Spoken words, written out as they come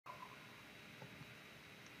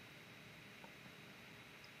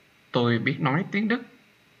Tôi biết nói tiếng Đức.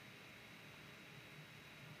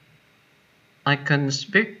 I can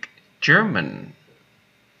speak German.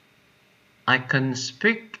 I can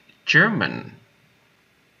speak German.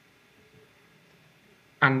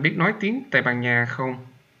 Anh biết nói tiếng Tây Ban Nha không?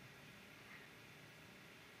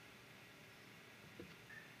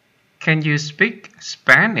 Can you speak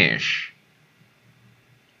Spanish?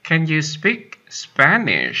 Can you speak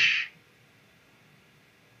Spanish?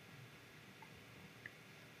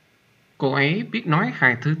 Cô ấy biết nói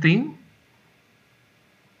 2 thứ tiếng.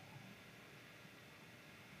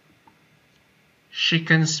 She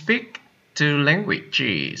can speak 2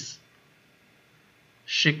 languages.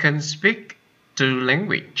 She can speak 2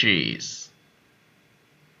 languages.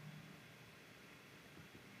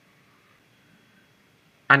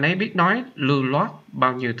 Anh ấy biết nói lưu loát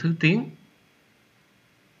bao nhiêu thứ tiếng?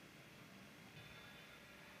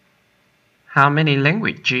 How many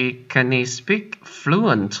languages can he speak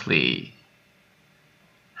fluently?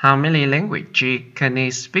 How many languages can he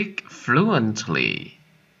speak fluently?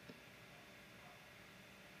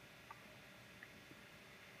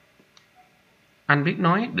 Anh biết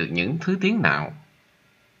nói được những thứ tiếng nào?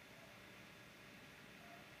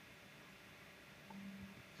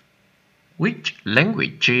 Which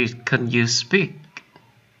languages can you speak?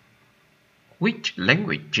 Which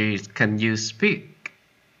languages can you speak?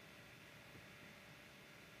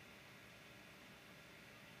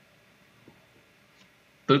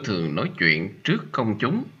 Tôi thường nói chuyện trước công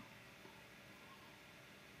chúng.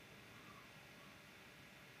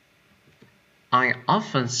 I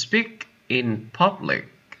often speak in public.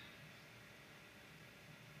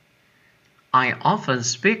 I often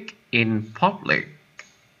speak in public.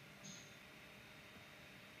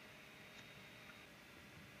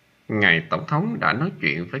 Ngài Tổng thống đã nói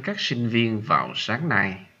chuyện với các sinh viên vào sáng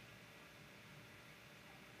nay.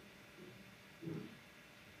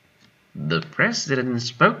 The president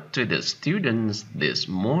spoke to the students this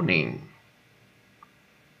morning.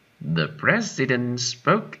 The president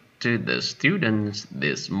spoke to the students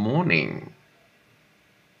this morning.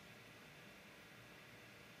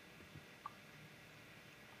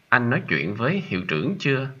 Anh nói chuyện với hiệu trưởng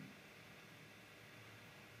chưa?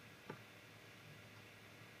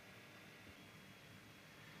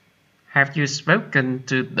 Have you spoken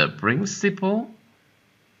to the principal?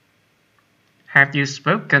 Have you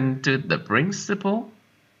spoken to the principal?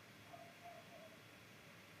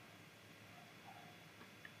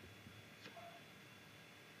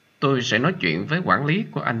 Tôi sẽ nói chuyện với quản lý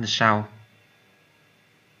của anh sau.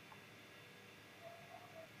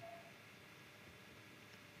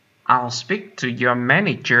 I'll speak to your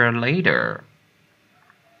manager later.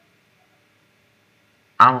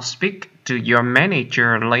 I'll speak to your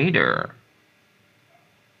manager later.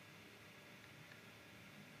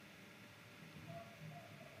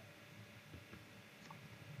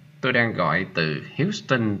 Tôi đang gọi từ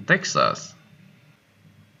Houston, Texas.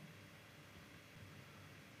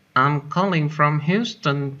 I'm calling from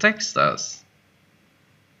Houston, Texas.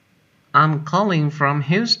 I'm calling from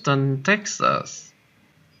Houston, Texas.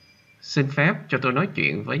 Xin phép cho tôi nói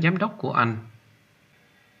chuyện với giám đốc của anh.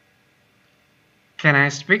 Can I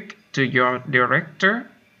speak to your director?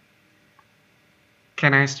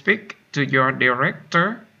 Can I speak to your director?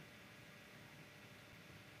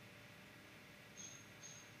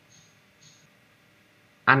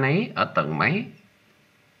 Anh ấy ở tầng mấy?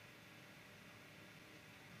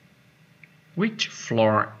 Which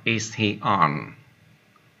floor is he on?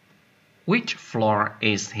 Which floor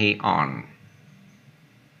is he on?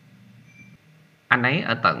 Anh ấy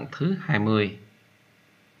ở tầng thứ 20.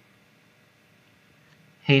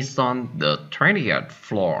 He's on the 20th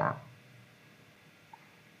floor.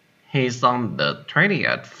 He's on the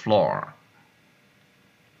 20th floor.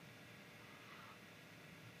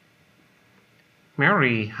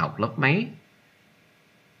 Mary học lớp mấy?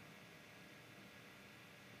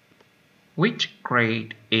 Which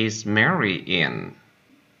grade is Mary in?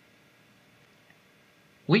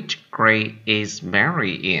 Which grade is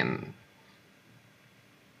Mary in?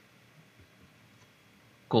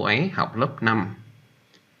 Cô ấy học lớp 5.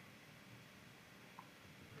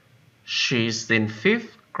 She's in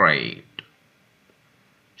 5th grade.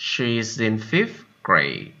 She's in 5th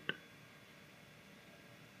grade.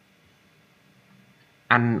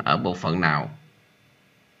 Anh ở bộ phận nào?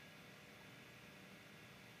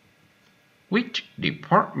 Which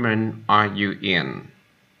department are you in?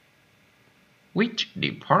 Which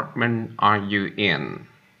department are you in?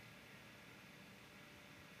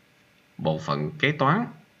 Bộ phận kế toán.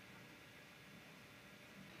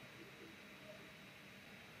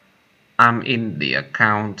 I'm in the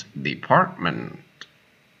account department.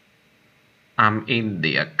 I'm in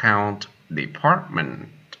the account department.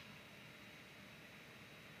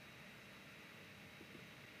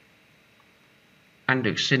 Anh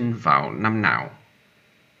được sinh vào năm nào?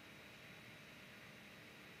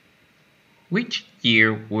 Which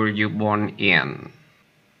year were you born in?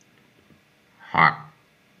 Hoặc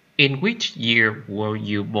in which year were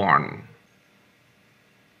you born?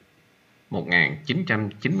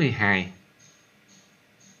 1992.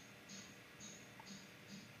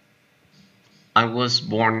 I was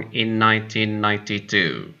born in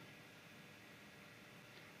 1992.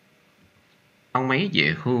 Ông ấy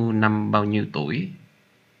về hưu năm bao nhiêu tuổi?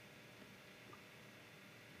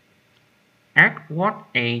 At what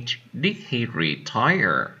age did he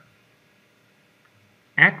retire?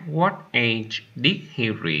 At what age did he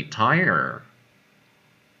retire?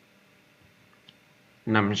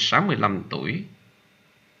 Năm 65 tuổi.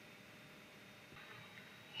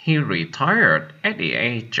 He retired at the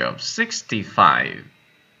age of 65.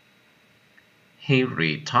 He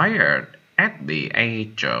retired at the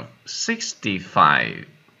age of 65.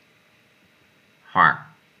 Hoặc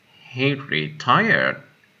he retired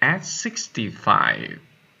at 65.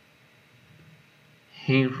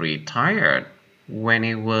 He retired when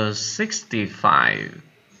he was 65.